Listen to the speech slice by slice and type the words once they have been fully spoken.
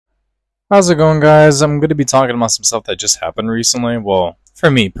How's it going, guys? I'm going to be talking about some stuff that just happened recently. Well,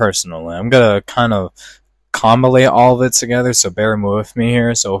 for me personally, I'm going to kind of compilate all of it together, so bear with me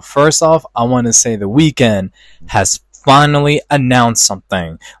here. So, first off, I want to say the Weeknd has finally announced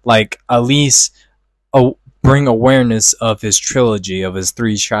something. Like, at least bring awareness of his trilogy, of his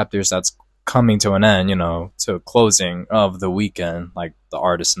 3 chapters that's coming to an end, to a closing of the Weeknd, like the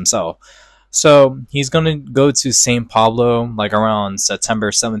artist himself. So he's gonna go to St. Pablo like around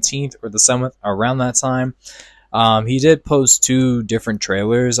September 17th or the 7th, around that time. He did post 2 different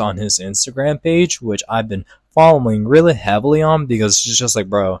trailers on his Instagram page, which I've been following really heavily on because it's just like,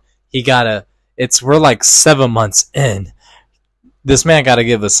 bro, he gotta. We're like 7 months in. This man gotta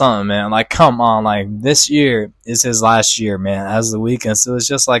give us something, man. Like, come on, like this year is his last year, man, as the Weeknd. So it's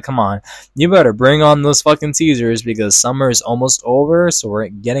just like, come on, you better bring on those fucking teasers because summer is almost over, so we're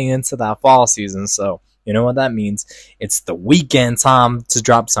getting into that fall season. So you know what that means? It's the Weeknd time to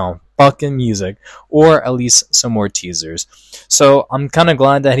drop some fucking music, or at least some more teasers. So I'm kind of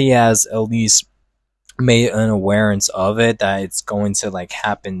glad that he has at least made an awareness of it, that it's going to like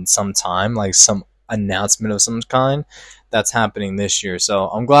happen sometime, like some announcement of some kind that's happening this year. So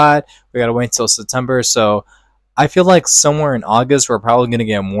I'm glad. We gotta wait until September. So I feel like somewhere in August we're probably gonna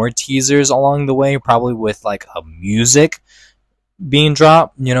get more teasers along the way, probably with like a music being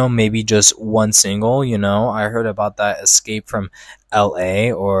dropped, maybe just one single. I heard about that Escape from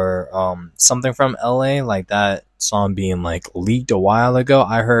LA, or something from LA, like that song being like leaked a while ago.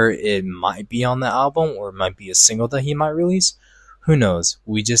 I heard it might be on the album, or it might be a single that he might release. Who knows?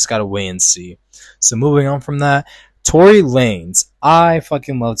 We just gotta wait and see. So moving on from that, Tory Lanez. I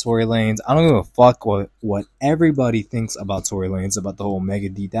fucking love Tory Lanez. I don't give a fuck what everybody thinks about Tory Lanez, about the whole Mega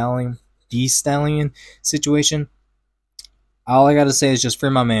D Stallion situation. All I gotta say is just free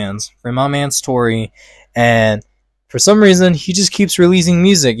my man's Tory. And for some reason, he just keeps releasing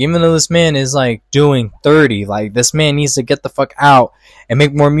music, even though this man is like doing 30. Like, this man needs to get the fuck out and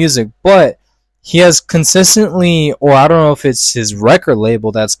make more music. But he has consistently, or I don't know if it's his record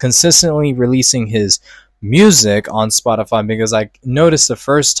label that's consistently releasing his music on Spotify, because I noticed the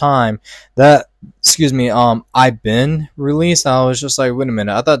first time that I've been released, I was just like, wait a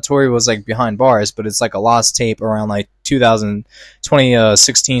minute, I thought Tory was like behind bars, but it's like a lost tape around like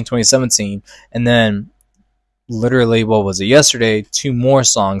 2016, 2017, and then literally, what was it, yesterday, 2 more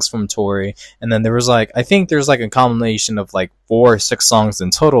songs from Tory, and then there was like, I think there's like a combination of like 4 or 6 songs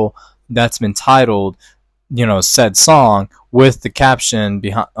in total that's been titled, said song, with the caption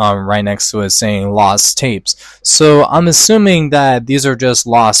behind, right next to it, saying lost tapes. So I'm assuming that these are just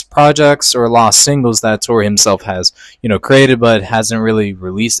lost projects or lost singles that Tory himself has, created, but hasn't really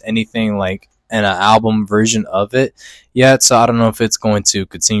released anything like an album version of it yet. So I don't know if it's going to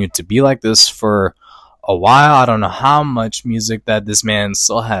continue to be like this for a while. I don't know how much music that this man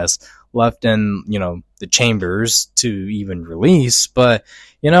still has left in, the chambers to even release. But,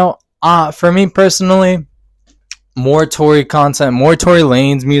 for me personally, more Tory content, more Tory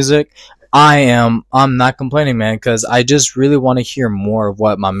Lanez music. I'm not complaining, man, because I just really want to hear more of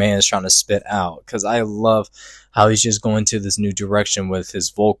what my man is trying to spit out, because I love how he's just going to this new direction with his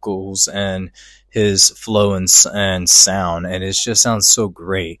vocals and his flow and sound, and it just sounds so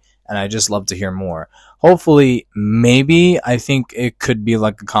great, and I just love to hear more. Hopefully, maybe, I think it could be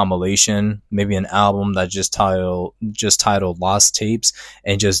like a compilation, maybe an album that just titled Lost Tapes,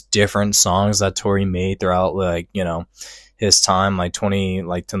 and just different songs that Tory made throughout, like, his time, like from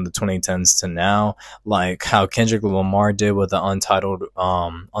the 2010s to now, like how Kendrick Lamar did with the Untitled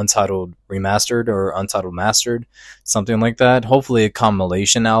Remastered, or Untitled Mastered, something like that. Hopefully a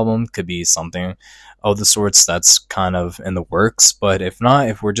compilation album could be something of the sorts that's kind of in the works. But if not,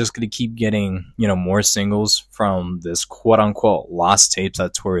 if we're just going to keep getting, more singles from this quote-unquote lost tapes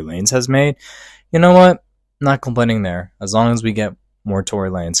that Tory Lanez has made, you know what? Not complaining there, as long as we get more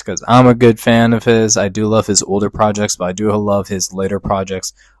Tory Lanez, because I'm a good fan of his. I do love his older projects, but I do love his later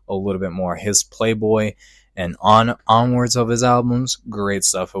projects a little bit more. His Playboy and onwards of his albums, great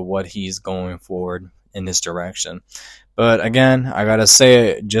stuff of what he's going forward in this direction. But again, I gotta say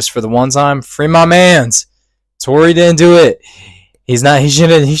it just for the one time, free my mans. Tory didn't do it. He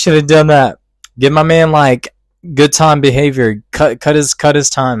should have done that. Give my man like good time behavior. Cut his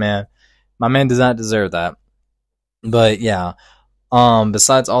time, man. My man does not deserve that. But yeah.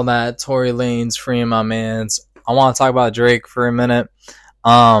 Besides all that, Tory Lanez freeing my mans, I want to talk about Drake for a minute.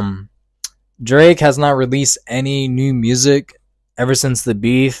 Drake has not released any new music ever since the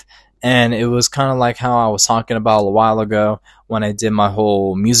beef, and it was kind of like how I was talking about a while ago when I did my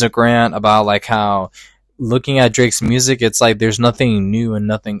whole music rant about like how looking at Drake's music, it's like there's nothing new and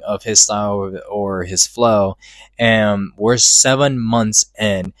nothing of his style or his flow. And we're 7 months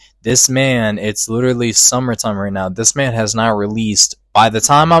in. This man, it's literally summertime right now. This man has not released, by the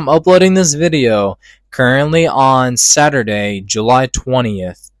time I'm uploading this video, currently on Saturday, July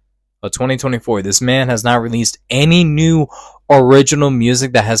 20th of 2024, this man has not released any new original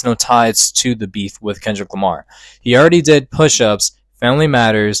music that has no ties to the beef with Kendrick Lamar. He already did Push Ups, Family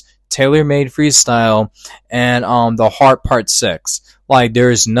Matters, Tailor Made Freestyle, and The Heart Part 6. Like,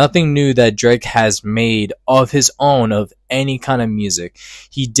 there is nothing new that Drake has made of his own of any kind of music.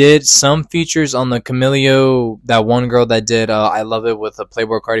 He did some features on the Camilio, that one girl that did I Love It with a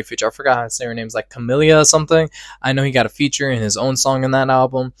Playboy Cardi feature. I forgot how to say her name. It's like Camellia or something. I know he got a feature in his own song in that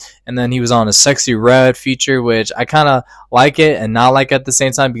album. And then he was on a Sexy Red feature, which I kind of like it and not like at the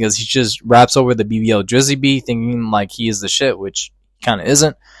same time, because he just raps over the BBL Drizzy beat thinking like he is the shit, which kind of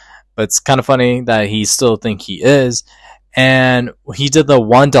isn't. But it's kind of funny that he still think he is. And he did the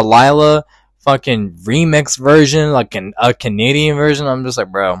One Delilah fucking remix version, like a Canadian version. I'm just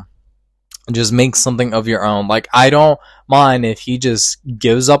like, bro, just make something of your own. Like, I don't mind if he just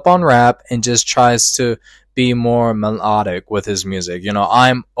gives up on rap and just tries to be more melodic with his music. You know,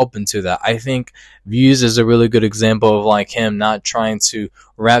 I'm open to that. I think Views is a really good example of like him not trying to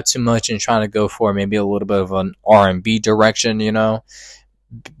rap too much and trying to go for maybe a little bit of an R&B direction, you know?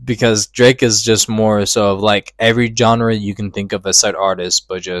 Because Drake is just more so of like every genre you can think of as side artist,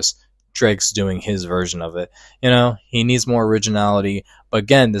 but just Drake's doing his version of it. You know, he needs more originality. But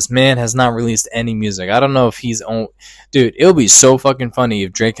again, this man has not released any music. I don't know if he's on. Dude, it'll be so fucking funny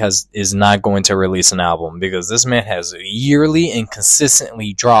if Drake is not going to release an album, because this man has yearly and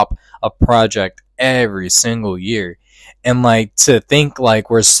consistently dropped a project every single year. And like, to think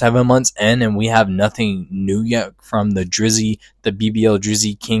like we're 7 months in and we have nothing new yet from the Drizzy, the BBL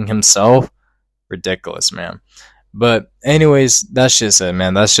Drizzy King himself, ridiculous, man. But anyways, that's just it,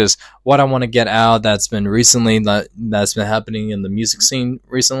 man. That's just what I want to get out. That's been recently, that's been happening in the music scene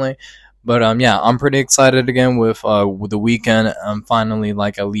recently. But yeah, I'm pretty excited again with the Weeknd. I'm finally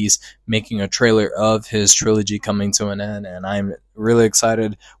like at least making a trailer of his trilogy coming to an end, and I'm really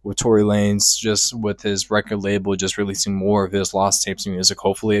excited with Tory Lanez, just with his record label just releasing more of his lost tapes and music.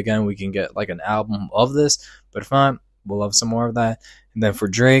 Hopefully again we can get like an album of this, but if not, we'll have some more of that. And then for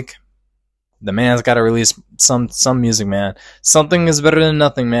Drake, the man's got to release some music, man. Something is better than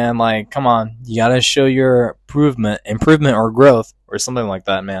nothing, man. Like, come on, you gotta show your improvement or growth or something like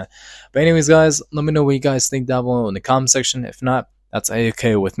that, man. But anyways, guys, let me know what you guys think down below in the comment section. If not, that's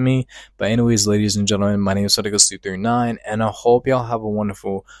okay with me. But anyways, ladies and gentlemen, my name is Sodigo339, and I hope y'all have a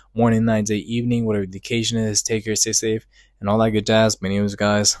wonderful morning, night, day, evening, whatever the occasion is. Take care, stay safe, and all that good jazz. My name is,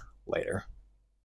 guys. Later.